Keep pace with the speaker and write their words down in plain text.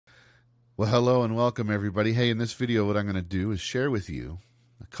Well, hello and welcome everybody. Hey, in this video what I'm going to do is share with you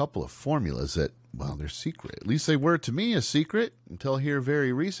a couple of formulas that, well, they're secret. At least they were to me a secret until here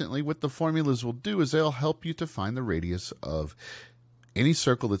very recently. What the formulas will do is they'll help you to find the radius of any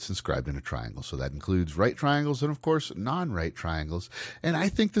circle that's inscribed in a triangle. So that includes right triangles and, of course, non-right triangles. And I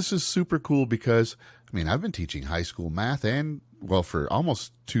think this is super cool because, I mean, I've been teaching high school math and, well, for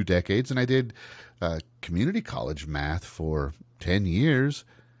almost 2 decades, and I did community college math for 10 years.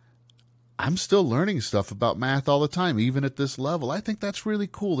 I'm still learning stuff about math all the time, even at this level. I think that's really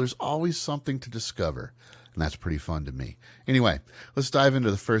cool. There's always something to discover, and that's pretty fun to me. Anyway, let's dive into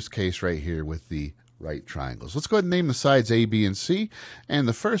the first case right here with the right triangles. Let's go ahead and name the sides A, B, and C. And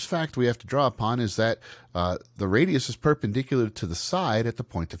the first fact we have to draw upon is that the radius is perpendicular to the side at the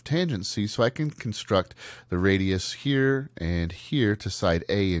point of tangent C. So I can construct the radius here and here to side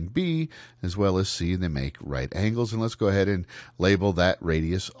A and B, as well as C, and they make right angles. And let's go ahead and label that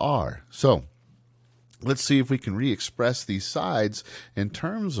radius R. So let's see if we can re-express these sides in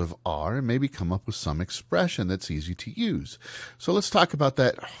terms of R and maybe come up with some expression that's easy to use. So let's talk about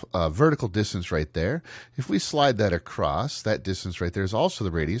that vertical distance right there. If we slide that across, that distance right there is also the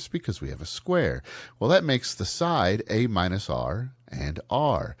radius because we have a square. Well, that makes the side A minus R and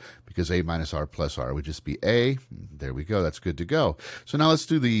R, because A minus R plus R would just be A. There we go. That's good to go. So now let's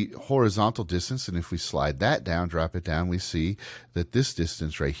do the horizontal distance, and if we slide that down, drop it down, we see that this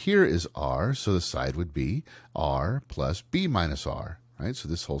distance right here is R, so the side would be R plus B minus R. Right? So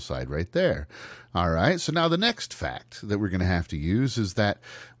this whole side right there. All right, so now the next fact that we're going to have to use is that,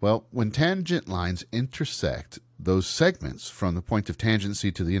 well, when tangent lines intersect, those segments from the point of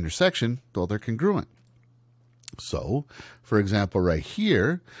tangency to the intersection, well, they're congruent. So, for example, right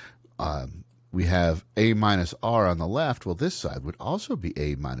here, we have A minus R on the left. Well, this side would also be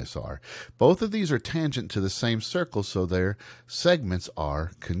A minus R. Both of these are tangent to the same circle, so their segments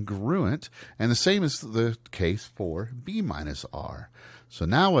are congruent. And the same is the case for B minus R. So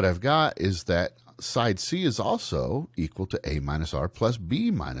now what I've got is that side C is also equal to A minus R plus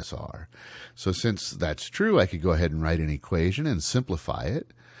B minus R. So since that's true, I could go ahead and write an equation and simplify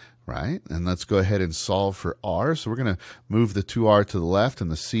it. Right? And let's go ahead and solve for R. So we're going to move the 2R to the left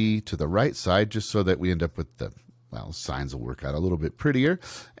and the C to the right side just so that we end up with the, well, signs will work out a little bit prettier.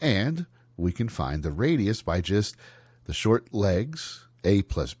 And we can find the radius by just the short legs, A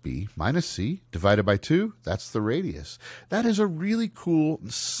plus B minus C, divided by 2. That's the radius. That is a really cool,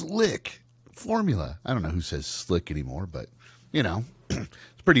 slick formula. I don't know who says slick anymore, but, you know, it's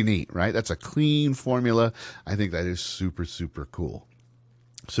pretty neat, right? That's a clean formula. I think that is super, super cool.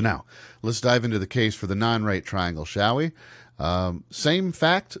 So now, let's dive into the case for the non-right triangle, shall we? Same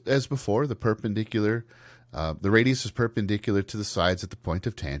fact as before, the radius is perpendicular to the sides at the point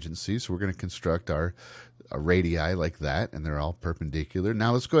of tangency, so we're going to construct our radii like that, and they're all perpendicular.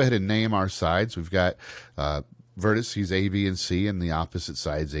 Now let's go ahead and name our sides. We've got vertices A, B, and C, and the opposite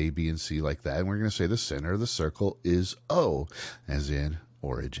sides A, B, and C like that, and we're going to say the center of the circle is O, as in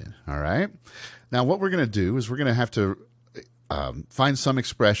origin, all right? Now what we're going to do is we're going to have to find some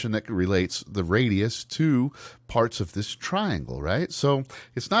expression that relates the radius to parts of this triangle, right? So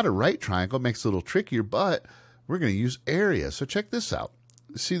it's not a right triangle, it makes it a little trickier, but we're going to use area. So check this out.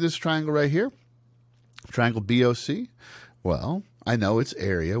 See this triangle right here? Triangle BOC? Well, I know its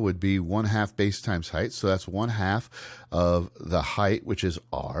area would be 1/2 base times height, so that's 1/2 of the height, which is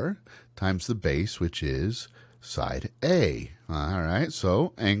R, times the base, which is side A. All right,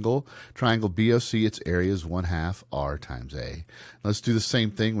 so triangle BOC, its area is 1/2 R times A. Let's do the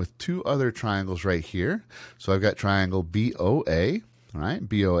same thing with 2 other triangles right here. So I've got triangle BOA. All right,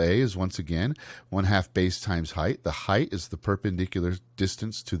 BOA is once again 1/2 base times height. The height is the perpendicular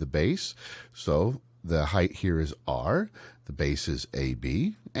distance to the base. So the height here is R. The base is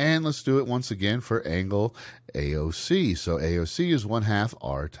AB. And let's do it once again for angle AOC. So AOC is 1/2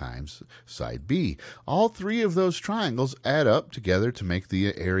 R times side B. All 3 of those triangles add up together to make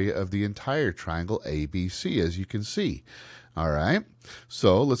the area of the entire triangle ABC, as you can see. All right,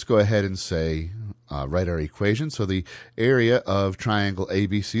 so let's go ahead and say, write our equation. So the area of triangle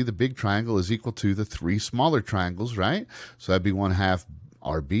ABC, the big triangle, is equal to the 3 smaller triangles, right? So that'd be 1/2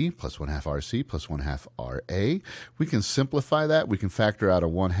 RB plus 1/2 RC plus 1/2 RA. We can simplify that. We can factor out a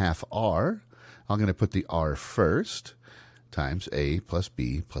 1/2 R. I'm going to put the R first, times A plus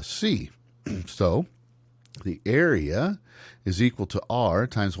B plus C. So the area is equal to R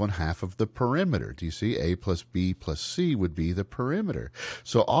times 1/2 of the perimeter. Do you see? A plus B plus C would be the perimeter.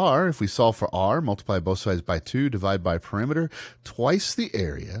 So R, if we solve for R, multiply both sides by 2, divide by perimeter, twice the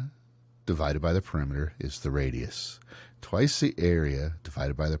area divided by the perimeter is the radius. twice the area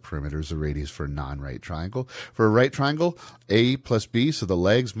divided by the perimeter is the radius for a non-right triangle. For a right triangle, A plus B, so the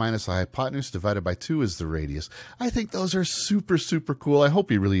legs minus the hypotenuse divided by 2 is the radius. I think those are super, super cool. I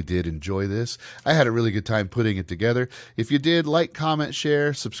hope you really did enjoy this. I had a really good time putting it together. If you did, like, comment,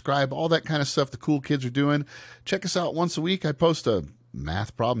 share, subscribe, all that kind of stuff the cool kids are doing. Check us out once a week. I post a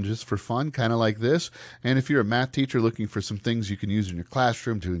math problem just for fun, kind of like this. And if you're a math teacher looking for some things you can use in your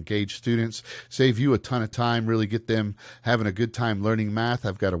classroom to engage students, save you a ton of time, really get them having a good time learning math,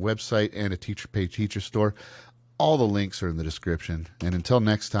 I've got a website and a teacher pay teacher store. All the links are in the description. And until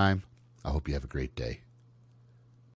next time, I hope you have a great day.